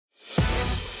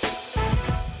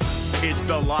It's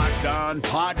the Locked On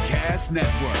Podcast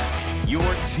Network, your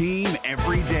team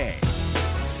every day.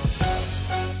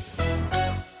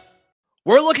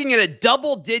 We're looking at a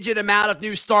double-digit amount of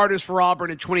new starters for Auburn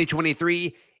in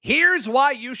 2023. Here's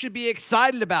why you should be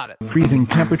excited about it. Freezing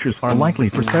temperatures are likely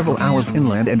for several hours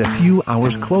inland and a few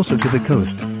hours closer to the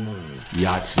coast.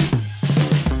 Yes.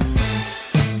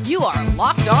 You are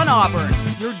Locked On Auburn,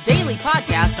 your daily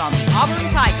podcast on the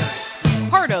Auburn Tigers.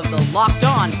 Part of the Locked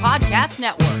On Podcast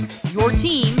Network, your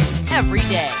team every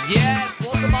day. Yes,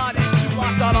 welcome on into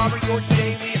Locked On Auburn, your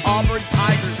daily Auburn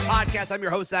Tigers podcast. I'm your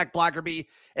host, Zach Blackerby,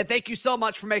 and thank you so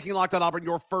much for making Locked On Auburn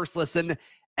your first listen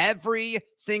every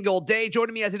single day.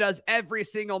 Joining me as he does every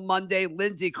single Monday,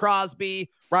 Lindsey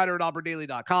Crosby, writer at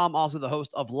auburndaily.com, also the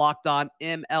host of Locked On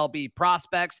MLB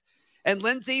Prospects. And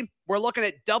Lindsey, we're looking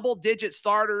at double-digit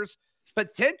starters,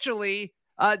 potentially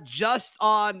just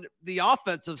on the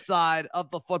offensive side of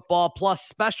the football, plus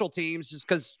special teams, just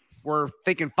because we're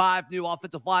thinking 5 new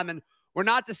offensive linemen. We're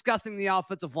not discussing the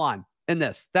offensive line in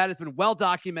this. That has been well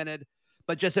documented,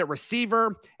 but just at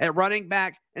receiver, at running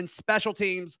back, and special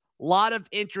teams, a lot of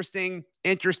interesting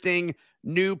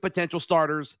new potential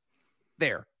starters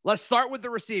there. Let's start with the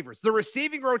receivers. The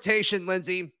receiving rotation,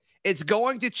 Lindsey, it's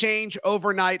going to change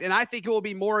overnight, and I think it will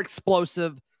be more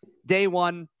explosive day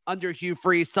one under Hugh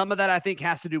Freeze. Some of that I think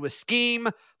has to do with scheme,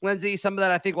 Lindsey. Some of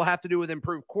that I think will have to do with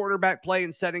improved quarterback play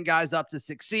and setting guys up to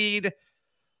succeed.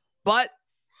 But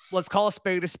let's call a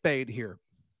spade here,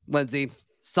 Lindsey.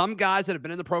 Some guys that have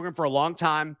been in the program for a long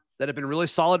time, that have been really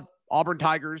solid Auburn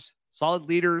Tigers, solid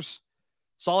leaders,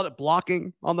 solid at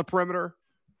blocking on the perimeter,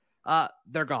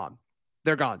 they're gone.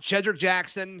 They're gone. Shedrick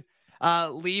Jackson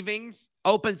leaving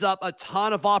opens up a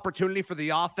ton of opportunity for the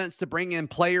offense to bring in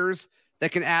players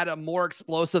that can add a more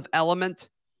explosive element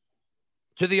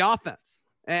to the offense.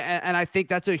 And I think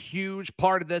that's a huge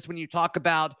part of this when you talk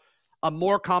about a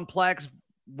more complex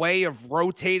way of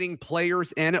rotating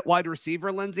players in at wide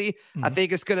receiver, Lindsey. I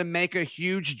think it's going to make a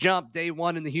huge jump day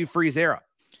one in the Hugh Freeze era.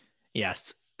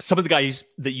 Yes. Some of the guys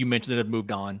that you mentioned that have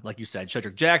moved on, like you said,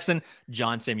 Shedrick Jackson,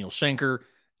 John Samuel Schenker,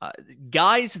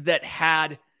 guys that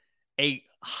had a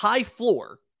high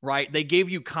floor, right? They gave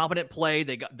you competent play.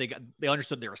 They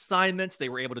understood their assignments. They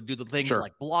were able to do the things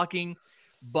like blocking,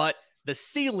 but the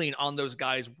ceiling on those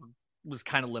guys was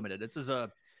kind of limited.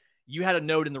 You had a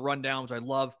note in the rundown, which I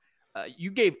love.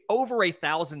 You gave over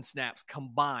 1,000 snaps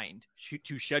combined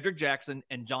to Shedrick Jackson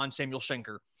and John Samuel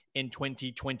Schenker in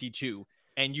 2022.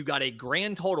 And you got a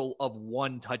grand total of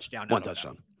 1 touchdown. One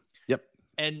touchdown. Yep.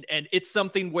 And it's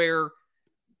something where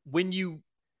when you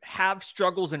have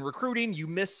struggles in recruiting, you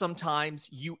miss sometimes,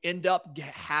 you end up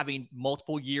having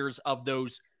multiple years of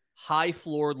those high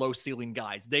floor, low ceiling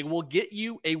guys. They will get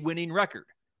you a winning record.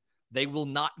 They will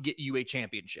not get you a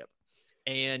championship.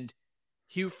 And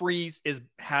Hugh Freeze is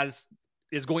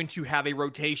going to have a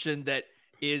rotation that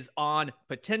is on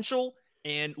potential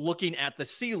and looking at the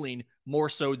ceiling more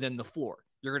so than the floor.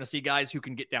 You're going to see guys who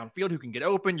can get downfield, who can get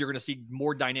open. You're going to see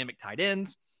more dynamic tight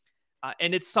ends.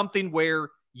 And it's something where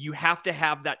you have to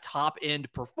have that top end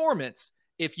performance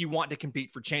if you want to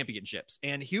compete for championships.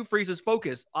 And Hugh Freeze's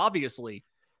focus, obviously,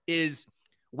 is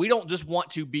we don't just want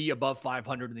to be above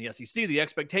 500 in the SEC. The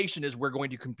expectation is we're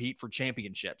going to compete for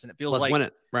championships. And it feels Let's win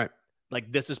it. Right.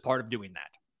 Like this is part of doing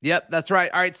that. Yep, that's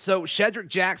right. All right, so Shedrick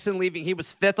Jackson leaving. He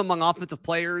was 5th among offensive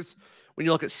players when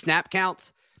you look at snap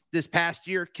counts this past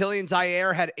year. Killian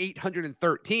Zaire had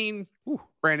 813.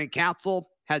 Brandon Council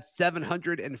had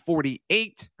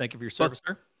 748. Thank you for your service,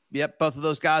 sir. Yep, both of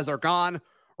those guys are gone.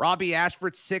 Robbie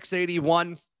Ashford,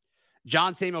 681.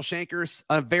 John Samuel Schenker,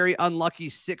 a very unlucky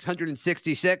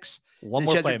 666. One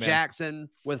more play, man. Jackson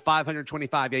with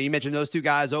 525. Yeah, you mentioned those two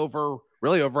guys over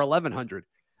 1,100.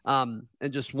 And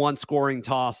just one scoring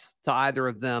toss to either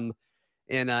of them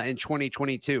in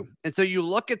 2022. And so you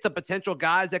look at the potential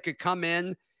guys that could come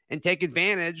in and take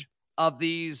advantage of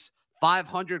these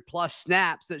 500-plus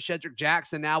snaps that Shedrick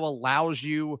Jackson now allows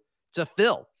you to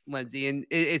fill, Lindsey. And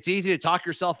it's easy to talk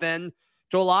yourself in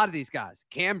to a lot of these guys.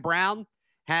 Cam Brown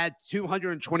had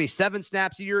 227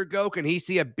 snaps a year ago. Can he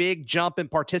see a big jump in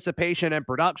participation and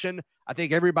production? I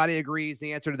think everybody agrees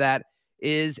the answer to that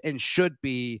is and should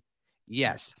be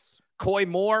yes. Coy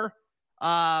Moore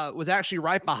was actually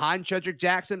right behind Shedrick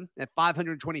Jackson at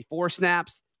 524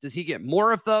 snaps. Does he get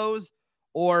more of those?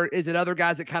 Or is it other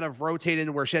guys that kind of rotate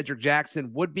into where Shedrick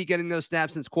Jackson would be getting those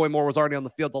snaps since Coy Moore was already on the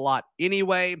field a lot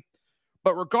anyway?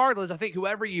 But regardless, I think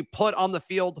whoever you put on the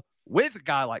field with a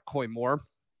guy like Coy Moore,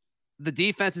 the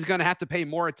defense is going to have to pay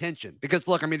more attention. Because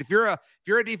look, I mean, if you're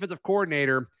a defensive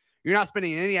coordinator, you're not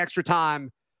spending any extra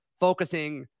time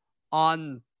focusing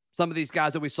on some of these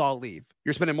guys that we saw leave.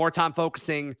 You're spending more time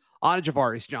focusing on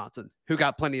Javarius Johnson, who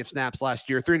got plenty of snaps last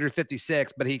year,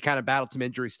 356, but he kind of battled some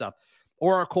injury stuff.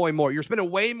 Or Coy Moore. You're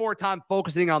spending way more time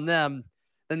focusing on them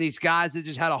than these guys that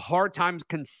just had a hard time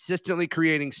consistently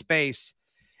creating space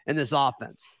in this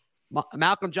offense.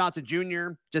 Malcolm Johnson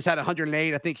Jr. just had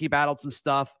 108. I think he battled some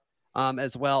stuff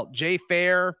as well. Jay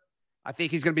Fair, I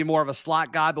think he's going to be more of a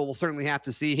slot guy, but we'll certainly have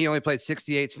to see. He only played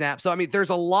 68 snaps. So, I mean, there's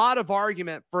a lot of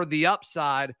argument for the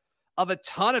upside of a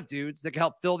ton of dudes that can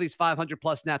help fill these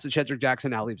 500-plus snaps that Shedrick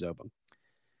Jackson now leaves open.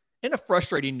 In a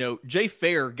frustrating note, Jay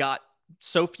Fair got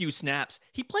so few snaps.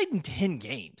 He played in 10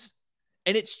 games.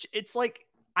 And it's like,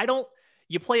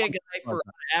 you play a guy for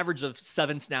an average of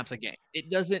 7 snaps a game.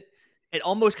 It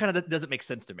almost kind of doesn't make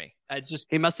sense to me. It's just,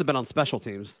 he must have been on special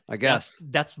teams, I guess.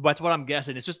 That's what I'm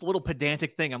guessing. It's just a little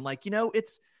pedantic thing. I'm like, you're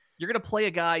going to play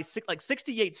a guy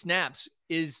 68 snaps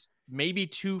is maybe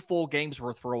 2 full games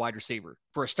worth for a wide receiver,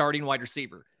 for a starting wide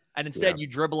receiver. And instead you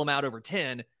dribble him out over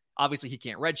 10. Obviously he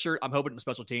can't redshirt. I'm hoping for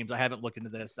special teams. I haven't looked into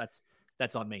this.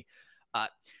 That's on me.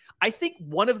 I think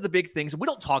one of the big things, and we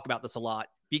don't talk about this a lot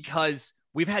because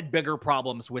we've had bigger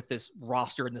problems with this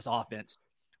roster and this offense,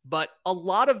 but a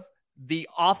lot of the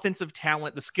offensive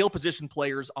talent, the skill position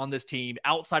players on this team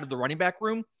outside of the running back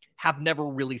room have never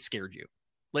really scared you.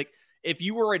 Like if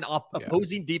you were an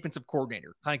opposing defensive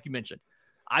coordinator, like you mentioned,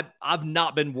 I've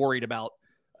not been worried about,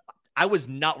 I was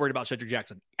not worried about Shedrick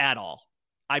Jackson at all.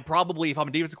 If I'm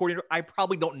a defensive coordinator, I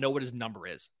probably don't know what his number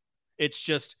is. It's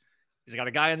just, he's got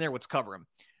a guy in there, let's cover him.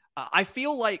 I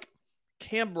feel like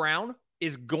Cam Brown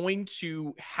is going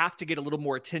to have to get a little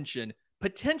more attention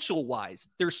potential-wise.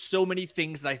 There's so many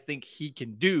things that I think he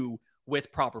can do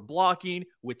with proper blocking,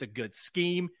 with a good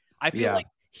scheme. I feel like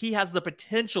he has the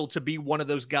potential to be one of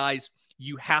those guys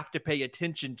you have to pay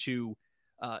attention to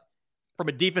from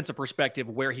a defensive perspective,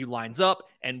 where he lines up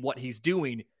and what he's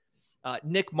doing.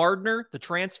 Nick Mardner, the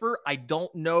transfer, I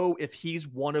don't know if he's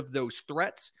one of those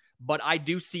threats, but I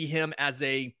do see him as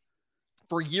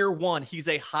for year one, he's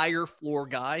a higher floor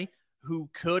guy who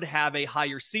could have a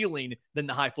higher ceiling than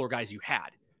the high floor guys you had.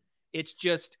 It's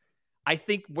just, I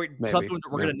think something that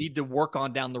we're going to need to work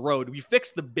on down the road. We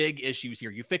fix the big issues here.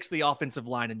 You fix the offensive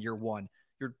line in year one.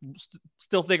 You're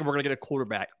still thinking we're going to get a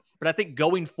quarterback. But I think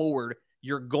going forward,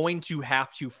 you're going to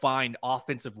have to find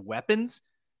offensive weapons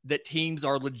that teams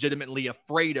are legitimately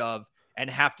afraid of and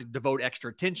have to devote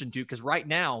extra attention to. Because right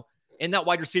now, in that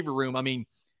wide receiver room, I mean,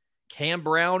 Cam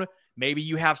Brown, maybe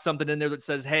you have something in there that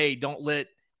says, hey, don't let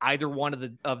either one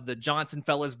of the Johnson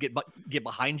fellas get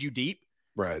behind you deep.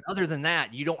 Right. Other than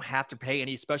that, you don't have to pay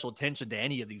any special attention to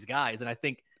any of these guys. And I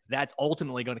think that's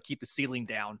ultimately going to keep the ceiling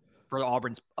down for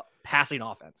Auburn's passing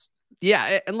offense.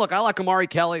 Yeah. And look, I like Amari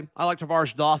Kelly. I like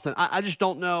Tavares Dawson. I just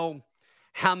don't know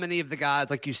how many of the guys,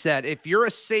 like you said, if you're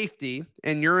a safety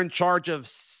and you're in charge of,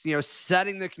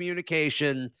 setting the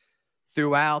communication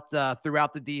throughout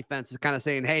the defense, is kind of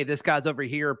saying, hey, this guy's over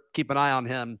here, keep an eye on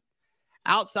him.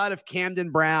 Outside of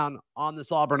Camden Brown on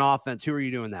this Auburn offense, who are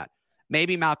you doing that?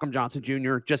 Maybe Malcolm Johnson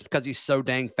Jr., just because he's so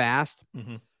dang fast.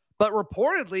 Mm-hmm. But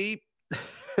reportedly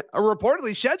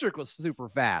Shedrick was super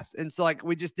fast. And so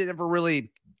we just never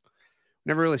really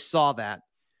saw that.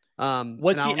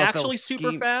 Was he actually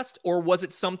super fast, or was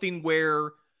it something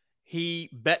where he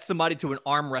bet somebody to an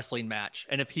arm wrestling match,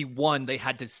 and if he won, they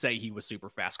had to say he was super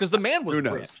fast? Because the man was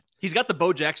ripped. He's got the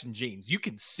Bo Jackson genes. You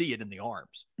can see it in the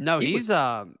arms. No,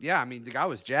 the guy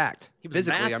was jacked. He was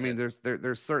physically. massive. I mean,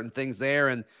 there's certain things there,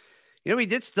 and he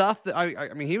did stuff that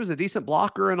I mean, he was a decent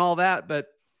blocker and all that, but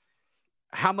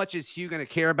how much is Hugh going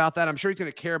to care about that? I'm sure he's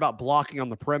going to care about blocking on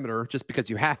the perimeter just because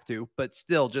you have to, but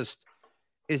still, just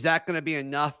is that going to be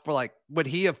enough for would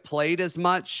he have played as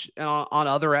much on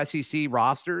other SEC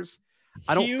rosters?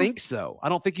 I don't think so. I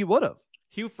don't think he would have.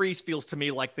 Hugh Freeze feels to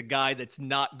me like the guy that's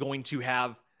not going to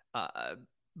have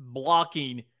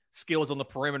blocking skills on the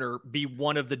perimeter be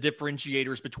one of the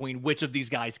differentiators between which of these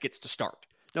guys gets to start.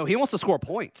 No, he wants to score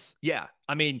points. Yeah.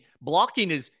 I mean,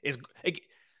 blocking is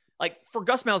like for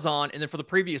Gus Malzahn, and then for the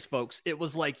previous folks, it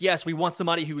was like, yes, we want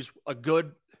somebody who's a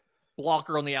good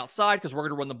blocker on the outside because we're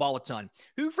going to run the ball a ton.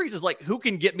 Hugh Freeze is who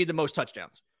can get me the most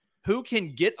touchdowns? Who can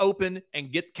get open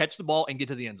and catch the ball and get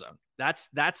to the end zone? That's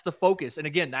the focus. And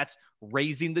again, that's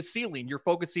raising the ceiling. You're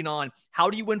focusing on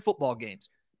how do you win football games?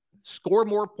 Score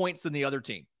more points than the other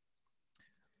team.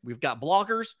 We've got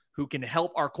blockers who can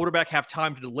help our quarterback have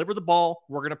time to deliver the ball.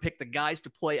 We're going to pick the guys to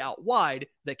play out wide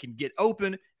that can get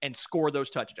open and score those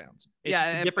touchdowns. It's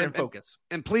just a different focus.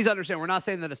 And please understand, we're not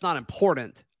saying that it's not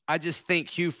important. I just think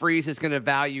Hugh Freeze is going to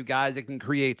value guys that can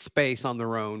create space on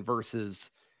their own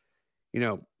versus,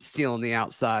 stealing the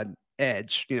outside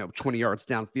edge, 20 yards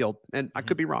downfield. And I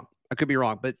could be wrong. I could be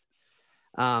wrong, but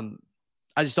I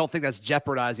just don't think that's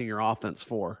jeopardizing your offense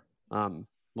for.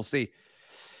 We'll see.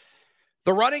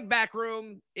 The running back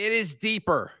room, it is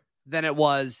deeper than it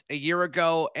was a year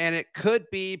ago, and it could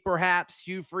be perhaps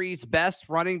Hugh Freeze's best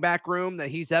running back room that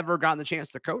he's ever gotten the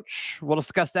chance to coach. We'll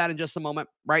discuss that in just a moment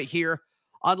right here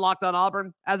on Locked on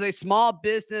Auburn. As a small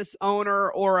business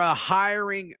owner or a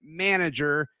hiring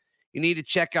manager, you need to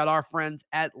check out our friends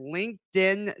at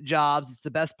LinkedIn Jobs. It's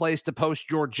the best place to post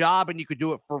your job, and you could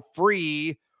do it for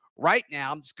free right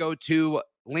now. Just go to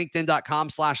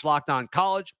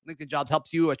linkedin.com/lockedoncollege. LinkedIn Jobs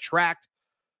helps you attract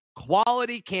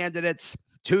quality candidates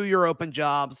to your open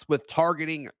jobs with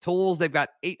targeting tools. They've got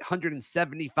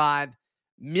 875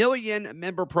 million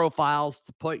member profiles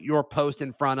to put your post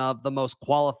in front of the most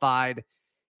qualified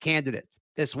candidates.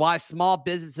 It's why small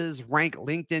businesses rank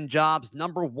LinkedIn Jobs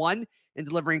number one in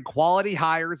delivering quality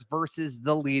hires versus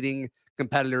the leading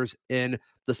competitors in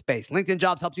the space. LinkedIn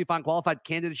Jobs helps you find qualified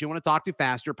candidates you want to talk to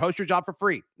faster. Post your job for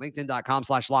free.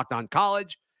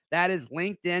 LinkedIn.com/lockedoncollege. That is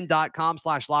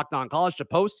LinkedIn.com/lockedoncollege to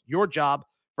post your job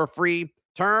for free.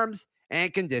 Terms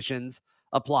and conditions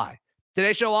apply.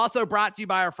 Today's show also brought to you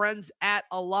by our friends at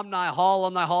Alumni Hall.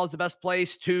 Alumni Hall is the best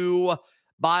place to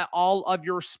buy all of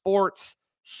your sports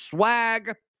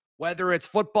swag, whether it's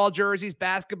football jerseys,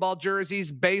 basketball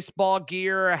jerseys, baseball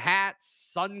gear, hats,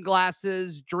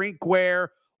 sunglasses, drinkware,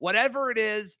 whatever it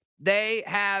is, they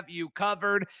have you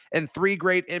covered in 3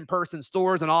 great in-person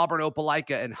stores in Auburn,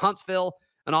 Opelika, and Huntsville,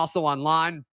 and also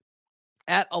online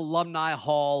at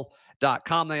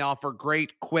alumnihall.com. They offer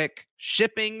great, quick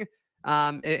shipping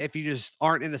if you just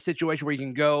aren't in a situation where you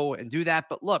can go and do that.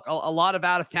 But look, a lot of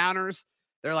out-of-towners,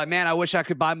 they're like, man, I wish I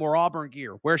could buy more Auburn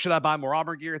gear. Where should I buy more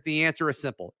Auburn gear? The answer is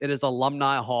simple. It is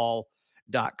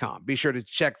alumnihall.com. Be sure to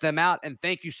check them out. And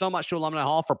thank you so much to Alumni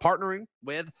Hall for partnering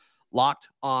with Locked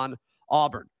on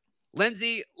Auburn.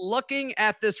 Lindsay, looking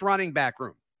at this running back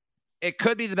room, it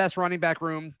could be the best running back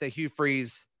room that Hugh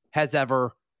Freeze has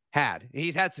ever had.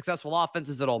 He's had successful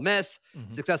offenses at Ole Miss,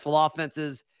 successful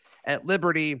offenses at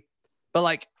Liberty, but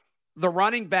like the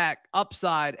running back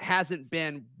upside hasn't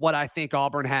been what I think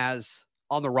Auburn has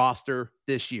on the roster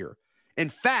this year. In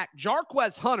fact,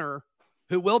 Jarquez Hunter,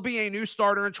 who will be a new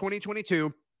starter in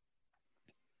 2022,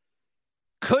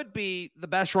 could be the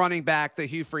best running back that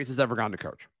Hugh Freeze has ever gone to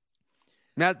coach.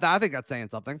 I think that's saying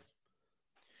something.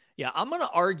 Yeah, I'm going to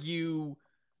argue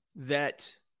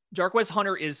that Jarquez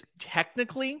Hunter is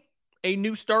technically a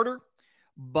new starter,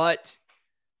 but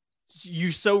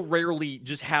you so rarely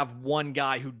just have one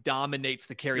guy who dominates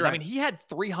the carries. Right. I mean, he had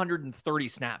 330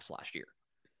 snaps last year.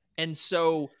 And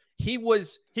so he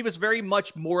was very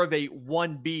much more of a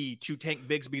 1B to Tank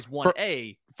Bigsby's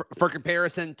 1A. For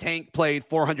comparison, Tank played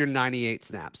 498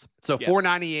 snaps. So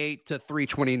 498 to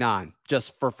 329,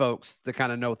 just for folks to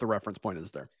kind of know what the reference point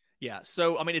is there. Yeah.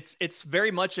 So, I mean, it's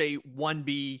very much a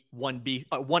 1A,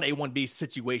 1B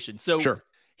situation. So sure.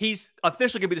 He's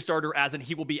officially going to be the starter, as in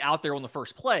he will be out there on the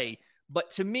first play.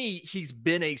 But to me, he's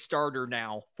been a starter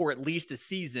now for at least a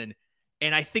season.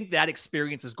 And I think that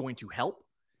experience is going to help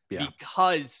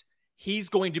because he's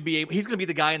going to be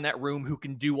the guy in that room who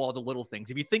can do all the little things.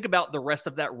 If you think about the rest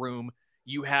of that room,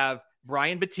 you have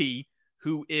Brian Battie,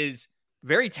 who is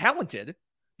very talented,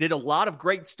 did a lot of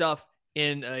great stuff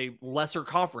in a lesser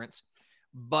conference,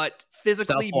 but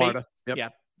physically,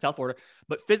 South Florida,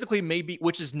 but physically maybe,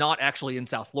 which is not actually in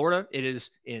South Florida. It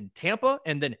is in Tampa.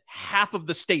 And then half of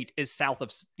the state is south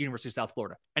of University of South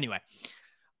Florida. Anyway,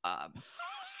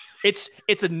 it's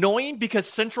annoying because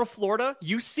Central Florida,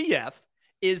 UCF,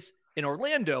 is in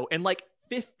Orlando and like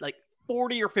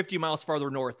 40 or 50 miles farther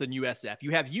north than USF.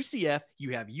 You have UCF,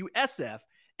 you have USF,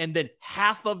 and then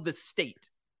half of the state.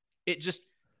 It just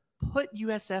put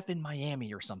USF in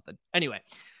Miami or something. Anyway,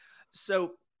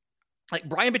 so like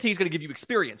Brian Battie is going to give you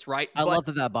experience, right? I love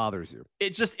that bothers you.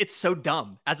 It's so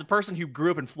dumb. As a person who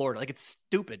grew up in Florida, like it's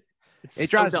stupid.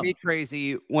 It drives me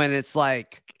crazy when it's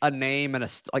like a name and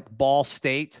like Ball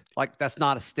State. Like that's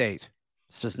not a state.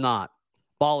 It's just not.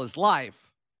 Ball is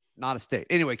life, not a state.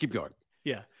 Anyway, keep going.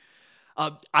 Yeah.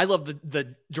 I love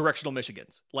the directional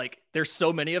Michigans. Like there's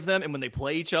so many of them. And when they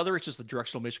play each other, it's just the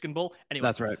directional Michigan Bowl. Anyway.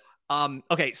 That's right.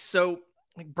 Okay. So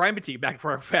Brian Battie, back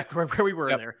where we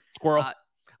were there. Squirrel.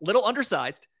 Little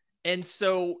undersized. And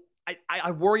so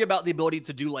I worry about the ability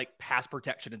to do like pass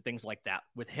protection and things like that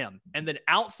with him. And then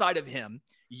outside of him,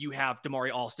 you have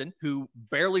Damari Alston, who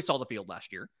barely saw the field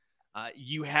last year.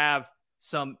 You have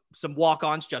some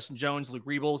walk-ons, Justin Jones, Luke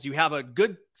Rebels. You have a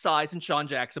good size in Sean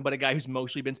Jackson, but a guy who's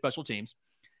mostly been special teams.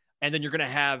 And then you're going to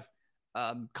have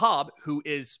Cobb, who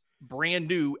is brand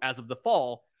new as of the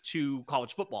fall to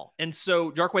college football. And so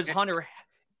Jarquez Hunter.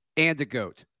 And a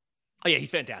GOAT. Oh, yeah,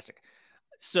 he's fantastic.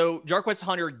 So Jarquez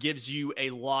Hunter gives you a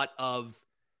lot of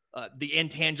the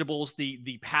intangibles,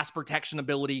 the pass protection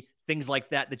ability, things like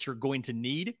that you're going to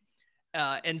need.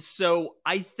 And so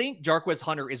I think Jarquez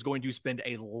Hunter is going to spend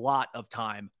a lot of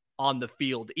time on the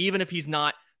field, even if he's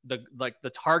not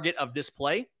the target of this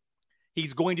play.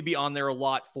 He's going to be on there a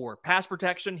lot for pass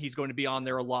protection. He's going to be on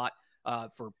there a lot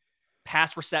for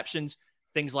pass receptions,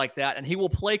 things like that. And he will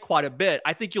play quite a bit.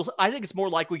 I think it's more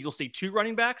likely you'll see 2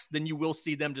 running backs than you will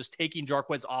see them just taking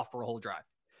Jarquez off for a whole drive.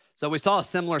 So we saw a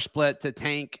similar split to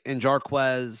Tank and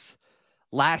Jarquez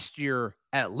last year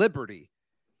at Liberty,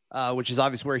 which is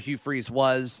obviously where Hugh Freeze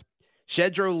was.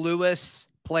 Shedro Lewis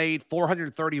played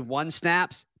 431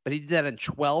 snaps, but he did that in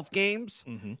 12 games.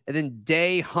 Mm-hmm. And then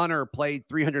Day Hunter played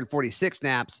 346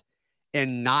 snaps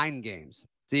in 9 games.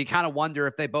 So you kind of wonder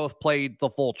if they both played the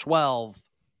full 12,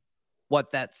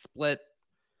 what that split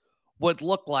would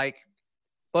look like.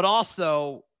 But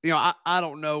also, I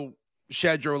don't know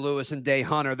Shedro Lewis and Day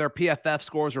Hunter. Their PFF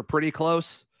scores are pretty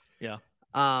close. Yeah.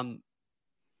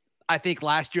 I think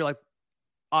last year,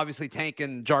 obviously Tank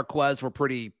and Jarquez were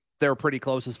pretty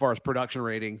close as far as production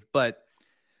rating. But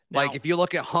now, if you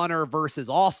look at Hunter versus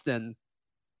Austin,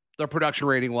 their production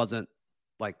rating wasn't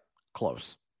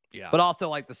close. Yeah. But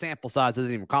also the sample size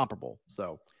isn't even comparable.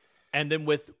 So, and then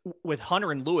with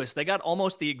Hunter and Lewis, they got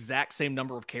almost the exact same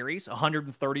number of carries,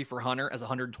 130 for Hunter as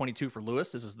 122 for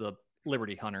Lewis. This is the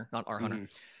Liberty Hunter, not our Hunter.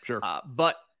 Sure.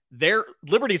 But their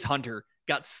Liberty's Hunter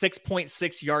got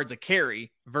 6.6 yards a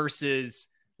carry versus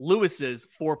Lewis's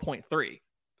 4.3.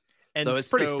 And so it's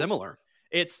pretty similar.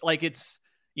 It's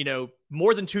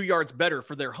more than 2 yards better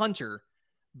for their Hunter,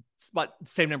 but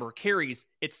same number of carries.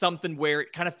 It's something where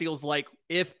it kind of feels like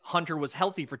if Hunter was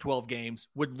healthy for 12 games,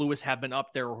 would Lewis have been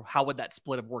up there? Or how would that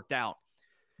split have worked out?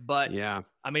 But yeah,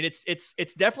 I mean, it's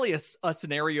definitely a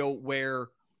scenario where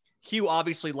Hugh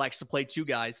obviously likes to play 2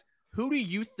 guys. Who do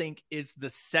you think is the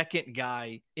second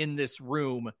guy in this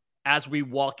room as we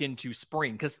walk into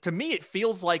spring? Because to me, it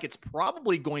feels like it's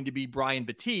probably going to be Brian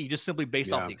Battie, just simply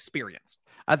based off the experience.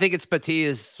 I think it's Battie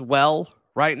as well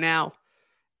right now.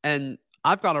 And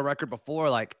I've got a record before.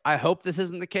 I hope this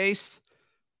isn't the case,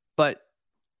 but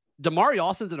Damari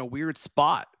Austin's in a weird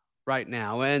spot right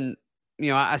now. And,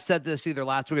 I said this either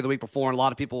last week or the week before, and a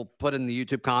lot of people put in the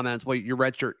YouTube comments, well, you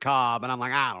redshirt Cobb. And I'm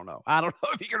like, I don't know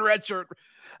if you can redshirt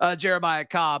Jeremiah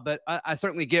Cobb, but I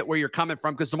certainly get where you're coming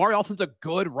from because Damari Austin's a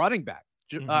good running back.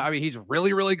 Mm-hmm. He's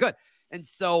really, really good. And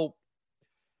so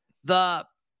the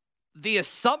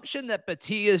assumption that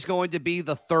Battie is going to be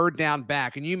the third down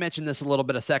back, and you mentioned this a little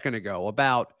bit a second ago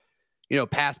about,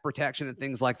 pass protection and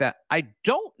things like that. I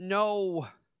don't know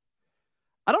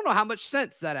how much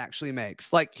sense that actually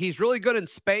makes. He's really good in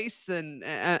space and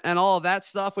all of that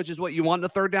stuff, which is what you want in a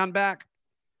third down back.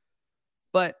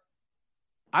 But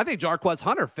I think Jarquez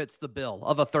Hunter fits the bill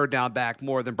of a third down back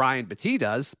more than Brian Battie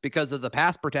does because of the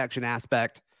pass protection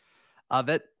aspect of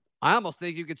it. I almost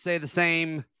think you could say the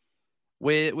same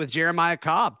with Jeremiah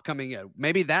Cobb coming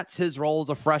in.Maybe that's his role as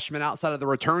a freshman outside of the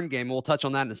return game. We'll touch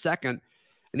on that in a second.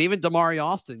 And even Damari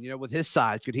Austin, with his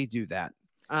size, could he do that?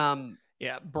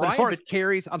 Yeah. As far as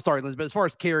carries, I'm sorry, Liz, but as far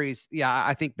as carries, yeah,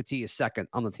 I think Battie is second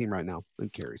on the team right now in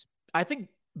carries. I think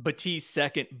Battie's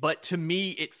second, but to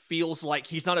me, it feels like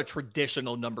he's not a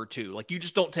traditional number 2. You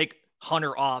just don't take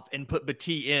Hunter off and put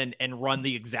Battie in and run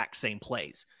the exact same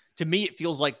plays. To me, it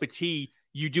feels like Battie,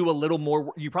 you do a little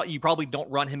more. You probably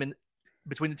don't run him in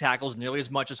between the tackles nearly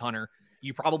as much as Hunter.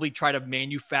 You probably try to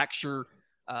manufacture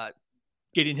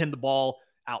getting him the ball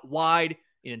out wide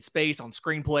in space on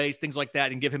screenplays, things like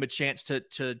that, and give him a chance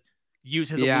to use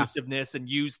his elusiveness and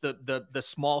use the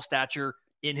small stature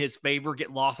in his favor,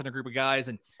 get lost in a group of guys.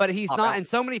 But he's not, out. And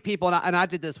so many people, and I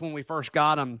did this when we first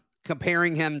got him,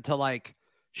 comparing him to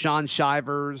Sean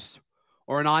Shivers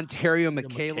or an Ontario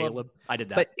McCaleb. I did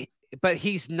that. But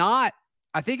he's not.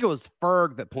 I think it was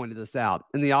Ferg that pointed this out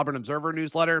in the Auburn Observer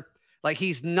newsletter.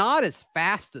 He's not as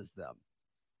fast as them.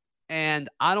 And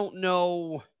I don't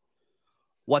know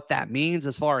what that means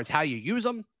as far as how you use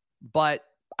them, but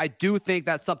I do think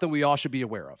that's something we all should be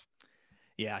aware of.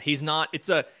 Yeah, he's not.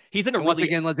 He's in a and once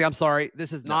again, Lindsay, I'm sorry.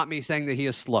 This is not me saying that he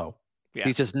is slow. Yeah.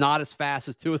 He's just not as fast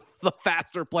as 2 of the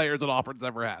faster players that Auburn's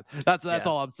ever had. That's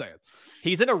all I'm saying.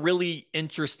 He's in a really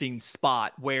interesting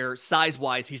spot where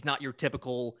size-wise, he's not your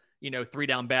typical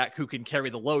 3-down back who can carry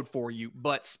the load for you,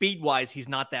 but speed-wise, he's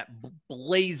not that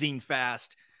blazing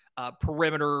fast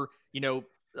perimeter,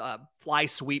 fly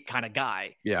sweep kind of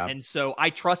guy. Yeah. And so I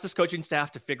trust this coaching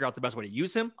staff to figure out the best way to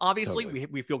use him. Obviously, totally.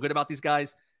 we feel good about these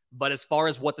guys, but as far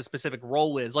as what the specific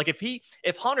role is,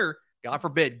 if Hunter, God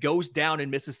forbid, goes down and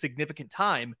misses significant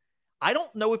time, I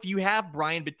don't know if you have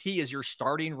Brian Battie as your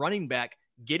starting running back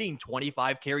getting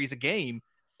 25 carries a game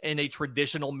in a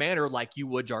traditional manner like you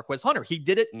would Jarquez Hunter. He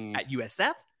did it at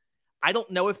USF. I don't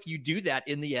know if you do that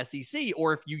in the SEC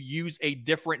or if you use a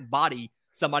different body,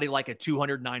 somebody like a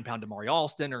 209-pound Damari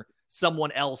Alston or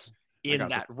someone else in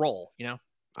that role, you know?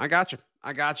 I got you.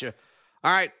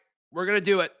 All right, we're going to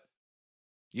do it.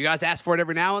 You guys ask for it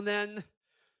every now and then.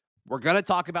 We're going to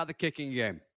talk about the kicking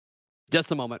game.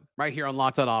 Just a moment, right here on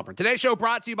Locked On Auburn. Today's show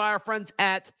brought to you by our friends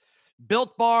at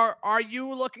Built Bar. Are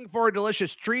you looking for a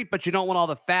delicious treat, but you don't want all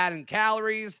the fat and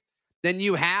calories? Then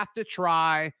you have to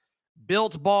try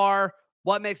Built Bar.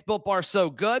 What makes Built Bar so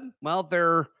good? Well,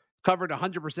 they're covered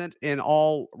 100% in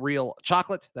all real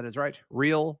chocolate. That is right.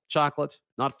 Real chocolate,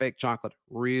 not fake chocolate,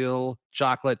 real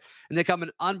chocolate. And they come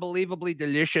in unbelievably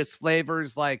delicious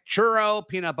flavors like churro,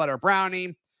 peanut butter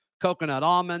brownie, coconut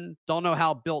almond. Don't know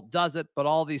how Built does it, but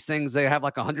all these things, they have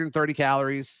like 130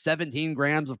 calories, 17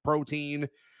 grams of protein,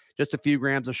 just a few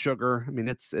grams of sugar. I mean,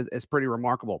 it's pretty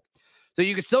remarkable. So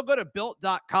you can still go to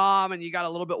built.com and you got a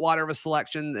little bit wider of a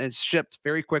selection. It's shipped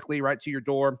very quickly right to your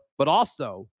door, but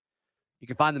also you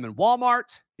can find them in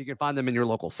Walmart. You can find them in your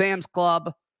local Sam's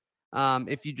Club.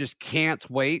 If you just can't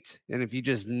wait and if you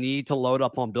just need to load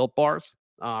up on Built Bars,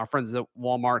 our friends at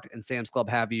Walmart and Sam's Club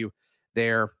have you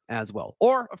there as well.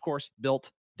 Or, of course,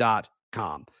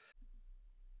 built.com.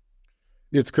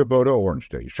 It's Kubota Orange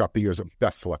Day. Shop the year's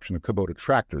best selection of Kubota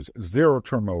tractors,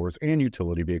 zero-turn mowers, and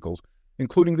utility vehicles,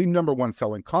 including the #1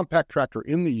 selling compact tractor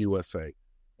in the USA.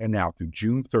 And now through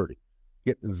June 30,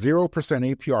 get 0%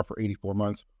 APR for 84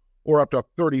 months or up to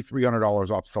 $3,300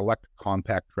 off select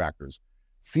compact tractors.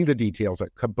 See the details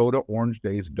at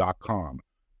KubotaOrangeDays.com.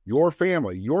 Your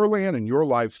family, your land, and your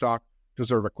livestock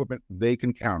deserve equipment they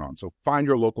can count on. So find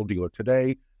your local dealer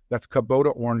today. That's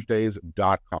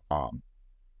KubotaOrangeDays.com.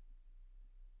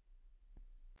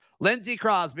 Lindsey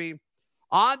Crosby,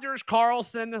 Anders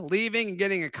Carlson leaving and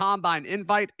getting a combine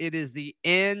invite. It is the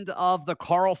end of the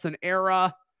Carlson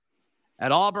era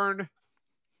at Auburn.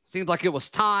 Seems like it was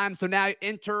time. So now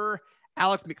enter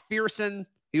Alex McPherson.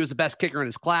 He was the best kicker in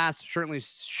his class. Certainly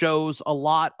shows a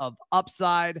lot of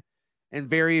upside and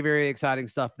very, very exciting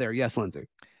stuff there. Yes, Lindsey.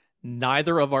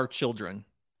 Neither of our children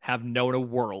have known a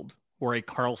world where a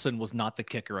Carlson was not the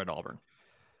kicker at Auburn.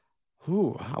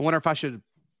 Ooh, I wonder if I should.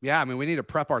 Yeah, I mean, we need to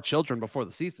prep our children before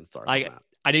the season starts.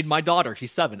 I need my daughter.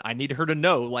 She's 7. I need her to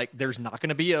know, like, there's not going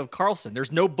to be a Carlson.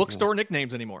 There's no bookstore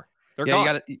nicknames anymore. They're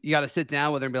gone. You got to sit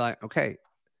down with her and be like, okay,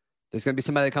 there's going to be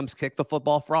somebody that comes kick the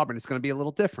football for Auburn. It's going to be a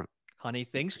little different. Honey,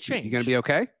 things change. You going to be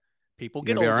okay? People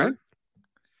get older. Right?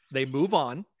 They move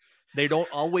on. They don't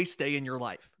always stay in your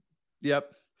life.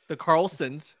 Yep. The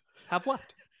Carlsons have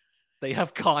left. They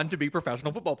have gone to be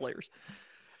professional football players.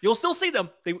 You'll still see them.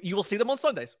 You will see them on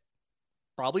Sundays.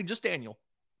 Probably just Daniel.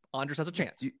 Anders has a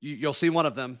chance. You'll see one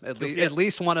of them, at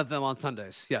least one of them on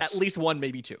Sundays. Yes. At least one,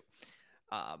 maybe two.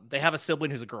 They have a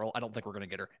sibling who's a girl. I don't think we're going to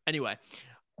get her. Anyway,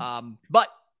 but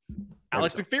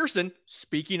Alex McPherson,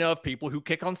 speaking of people who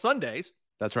kick on Sundays.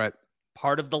 That's right.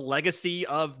 Part of the legacy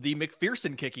of the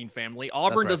McPherson kicking family.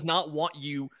 Auburn does not want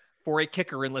you for a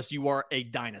kicker unless you are a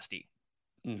dynasty.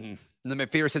 Mm-hmm. The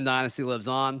McPherson dynasty lives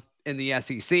on in the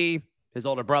SEC. His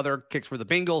older brother kicks for the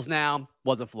Bengals now,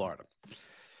 was at Florida.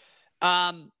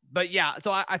 But yeah,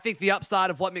 so I think the upside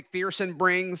of what McPherson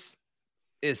brings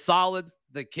is solid.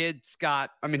 The kid's got,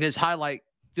 I mean, his highlight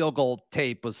field goal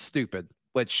tape was stupid,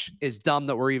 which is dumb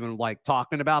that we're even like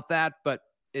talking about that, but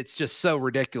it's just so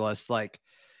ridiculous. Like,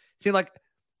 see, like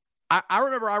I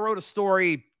remember I wrote a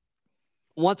story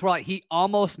once where like he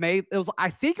almost made, I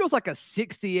think it was like a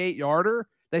 68-yarder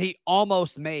that he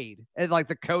almost made. And like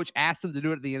the coach asked him to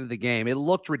do it at the end of the game. It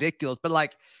looked ridiculous, but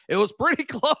like it was pretty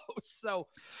close. So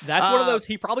that's one of those,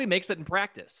 he probably makes it in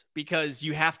practice because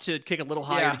you have to kick a little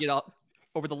higher to get up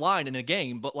over the line in a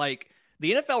game. But like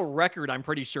the NFL record, I'm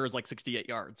pretty sure is like 68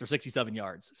 yards or 67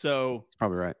 yards. So that's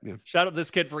probably right. Yeah. Shout out to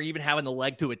this kid for even having the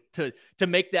leg to it to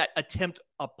make that attempt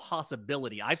a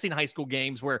possibility. I've seen high school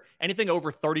games where anything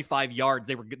over 35 yards,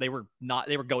 they were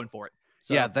going for it.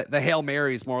 So, yeah, the Hail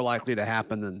Mary is more likely to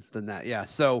happen than that. Yeah,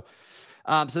 so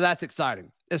that's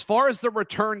exciting. As far as the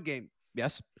return game,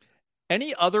 yes.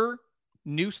 Any other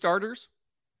new starters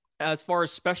as far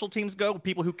as special teams go,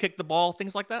 people who kick the ball,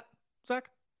 things like that, Zach?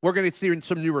 We're going to see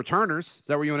some new returners. Is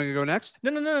that where you want to go next?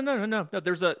 No.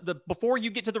 There's before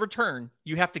you get to the return,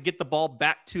 you have to get the ball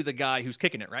back to the guy who's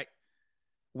kicking it, right?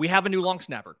 We have a new long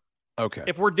snapper. Okay.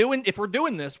 If we're doing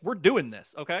this, we're doing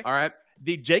this. Okay. All right.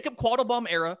 The Jacob Quattlebaum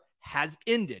era has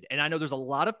ended. And I know there's a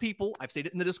lot of people, I've seen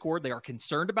it in the Discord, they are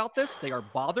concerned about this. They are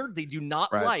bothered. They do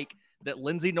not like that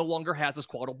Lindsey no longer has his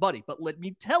Quaddle buddy. But let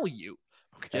me tell you,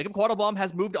 Jacob Quattlebaum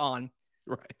has moved on.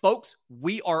 Right. Folks,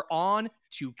 we are on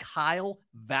to Kyle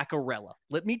Vaccarella.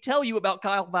 Let me tell you about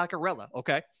Kyle Vaccarella,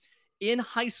 okay? In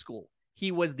high school,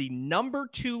 he was the number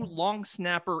 2 long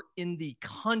snapper in the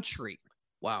country.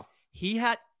 Wow. He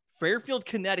had Fairfield,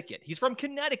 Connecticut. He's from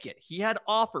Connecticut. He had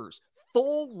offers,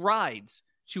 full rides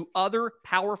to other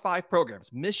Power 5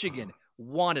 programs. Michigan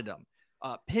wanted him.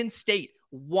 Penn State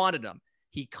wanted him.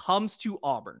 He comes to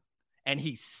Auburn, and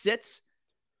he sits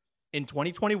in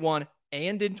 2021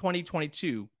 and in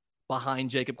 2022 behind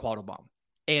Jacob Quattlebaum.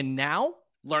 And now,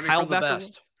 Learn from the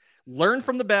best. Learn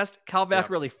from the best. Kyle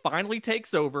Vaccarella finally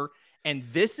takes over, and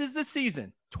this is the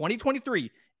season,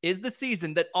 2023, is the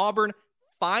season that Auburn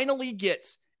finally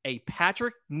gets a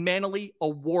Patrick Manley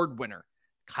Award winner.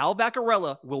 Kyle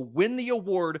Vaccarella will win the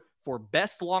award for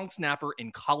best long snapper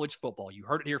in college football. You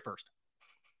heard it here first.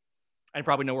 And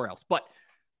probably nowhere else. But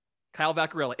Kyle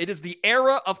Vaccarella. It is the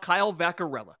era of Kyle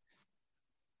Vaccarella.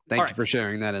 Thank you for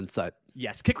sharing that insight.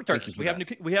 Yes, kick returners. We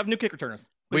have new kick returners.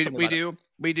 We do.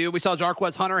 We saw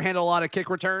Jarquez Hunter handle a lot of kick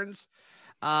returns,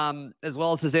 as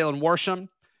well as Zaylen Warsham.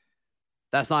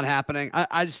 That's not happening.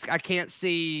 I can't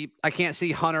see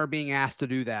Hunter being asked to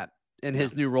do that in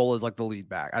his new role as like the lead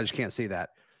back. I just can't see that.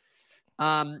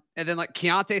 And then like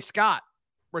Keontae Scott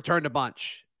returned a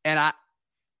bunch, and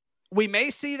we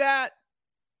may see that,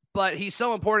 but he's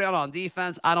so important on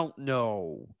defense. I don't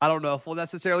know if we'll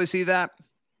necessarily see that,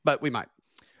 but we might.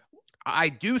 I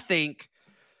do think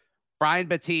Brian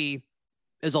Battie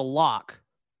is a lock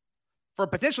for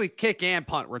potentially kick and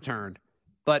punt return,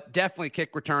 but definitely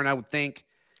kick return, I would think.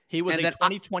 He was a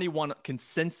 2021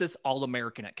 consensus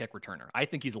All-American at kick returner. I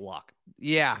think he's a lock.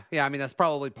 Yeah. I mean, that's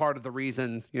probably part of the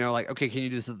reason, like, okay, can you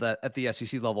do this at the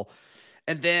SEC level?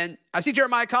 And then I see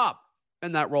Jeremiah Cobb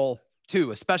in that role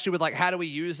too, especially with like, how do we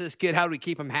use this kid? How do we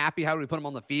keep him happy? How do we put him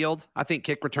on the field? I think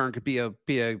kick return could be a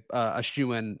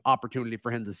shoe-in opportunity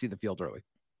for him to see the field early.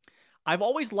 I've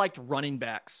always liked running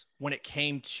backs when it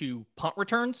came to punt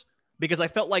returns because I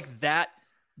felt like that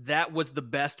was the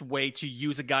best way to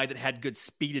use a guy that had good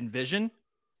speed and vision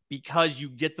because you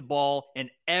get the ball and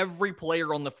every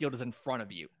player on the field is in front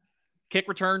of you. Kick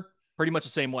return, pretty much the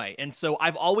same way. And so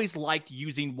I've always liked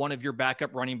using one of your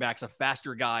backup running backs, a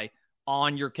faster guy,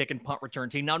 on your kick and punt return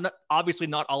team. Now, obviously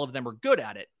not all of them are good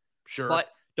at it. Sure. But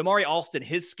Damari Alston,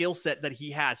 his skill set that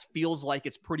he has feels like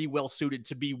it's pretty well suited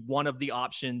to be one of the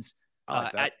options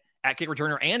at kick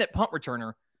returner and at punt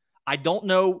returner. I don't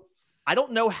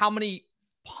know how many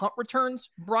punt returns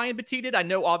Brian Battie did. I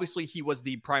know obviously he was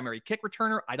the primary kick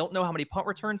returner. I don't know how many punt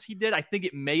returns he did. I think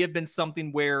it may have been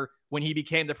something where when he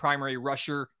became the primary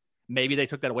rusher, maybe they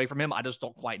took that away from him. I just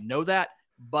don't quite know that.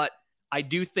 But I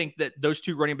do think that those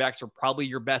two running backs are probably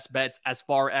your best bets as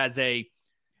far as a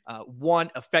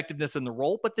one, effectiveness in the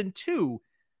role, but then two,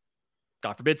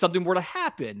 God forbid something were to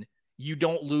happen, you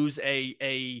don't lose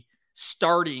a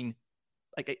starter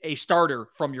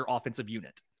from your offensive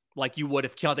unit. Like you would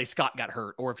if Keontae Scott got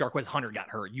hurt or if Jarquez Hunter got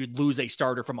hurt, you'd lose a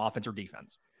starter from offense or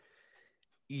defense.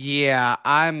 Yeah,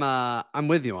 I'm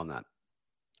with you on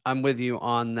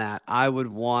that. I would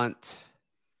want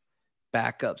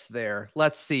backups there.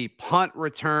 Let's see. Punt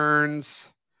returns.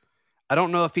 I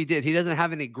don't know if he did. He doesn't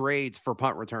have any grades for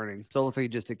punt returning. So let's say he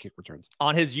just did kick returns.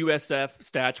 On his USF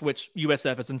stats, which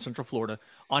USF is in Central Florida,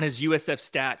 on his USF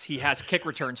stats, he has kick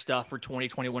return stuff for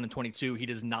 2021 and 22. He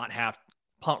does not have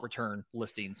punt return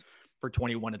listings for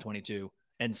 21 and 22.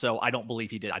 And so I don't believe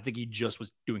he did. I think he just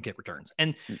was doing kick returns.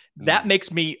 And that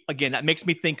makes me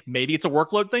think maybe it's a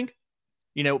workload thing.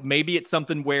 Maybe it's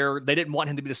something where they didn't want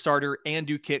him to be the starter and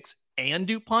do kicks and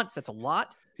do punts. That's a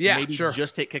lot. Yeah, maybe sure.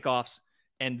 Just take kickoffs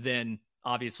and then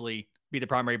obviously be the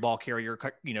primary ball carrier,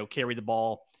 carry the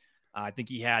ball. I think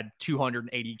he had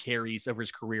 280 carries over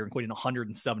his career, including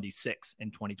 176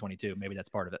 in 2022. Maybe that's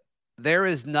part of it. There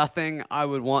is nothing I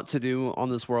would want to do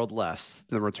on this world less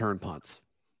than return punts.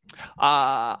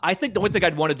 I think the only thing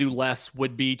I'd want to do less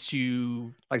would be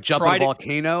to like jump in a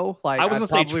volcano. Like I was going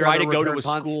to say, try to go to a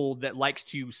punts. School that likes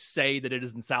to say that it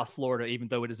is in South Florida, even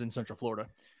though it is in Central Florida.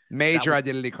 Major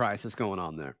identity crisis going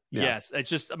on there. Yeah. Yes, it's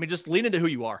just lean into who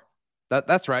you are.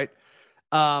 That's right.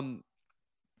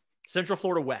 Central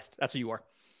Florida West. That's who you are.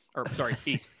 Or sorry,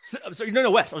 East.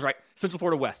 No, West. I was right. Central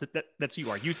Florida West. That's who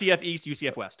you are. UCF East,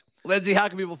 UCF West. Lindsay, how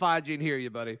can people find you and hear you,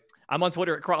 buddy? I'm on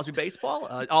Twitter at Crosby Baseball.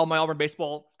 All my Auburn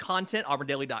baseball content,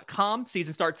 auburndaily.com.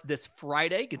 Season starts this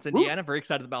Friday against Indiana. Very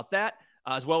excited about that.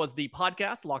 As well as the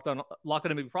podcast, Locked On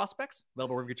MLB Prospects,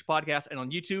 available wherever you get your podcast, and on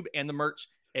YouTube, and the merch,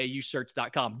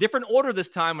 aushirts.com. Different order this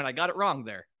time, and I got it wrong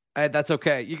there. That's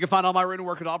okay. You can find all my written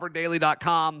work at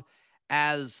auburndaily.com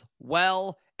as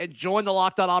well. And join the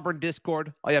Locked On Auburn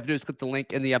Discord. All you have to do is click the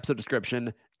link in the episode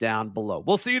description down below.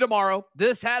 We'll see you tomorrow.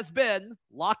 This has been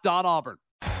Locked On Auburn.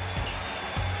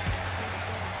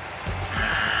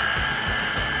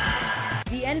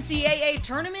 The NCAA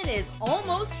tournament is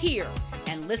almost here,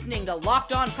 and listening to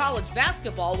Locked On College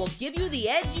Basketball will give you the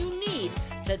edge you need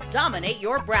to dominate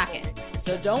your bracket.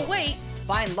 So don't wait.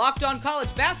 Find Locked On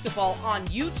College Basketball on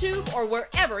YouTube or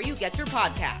wherever you get your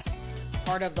podcasts.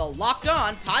 Part of the Locked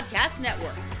On Podcast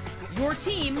Network. Your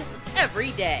team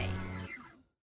every day.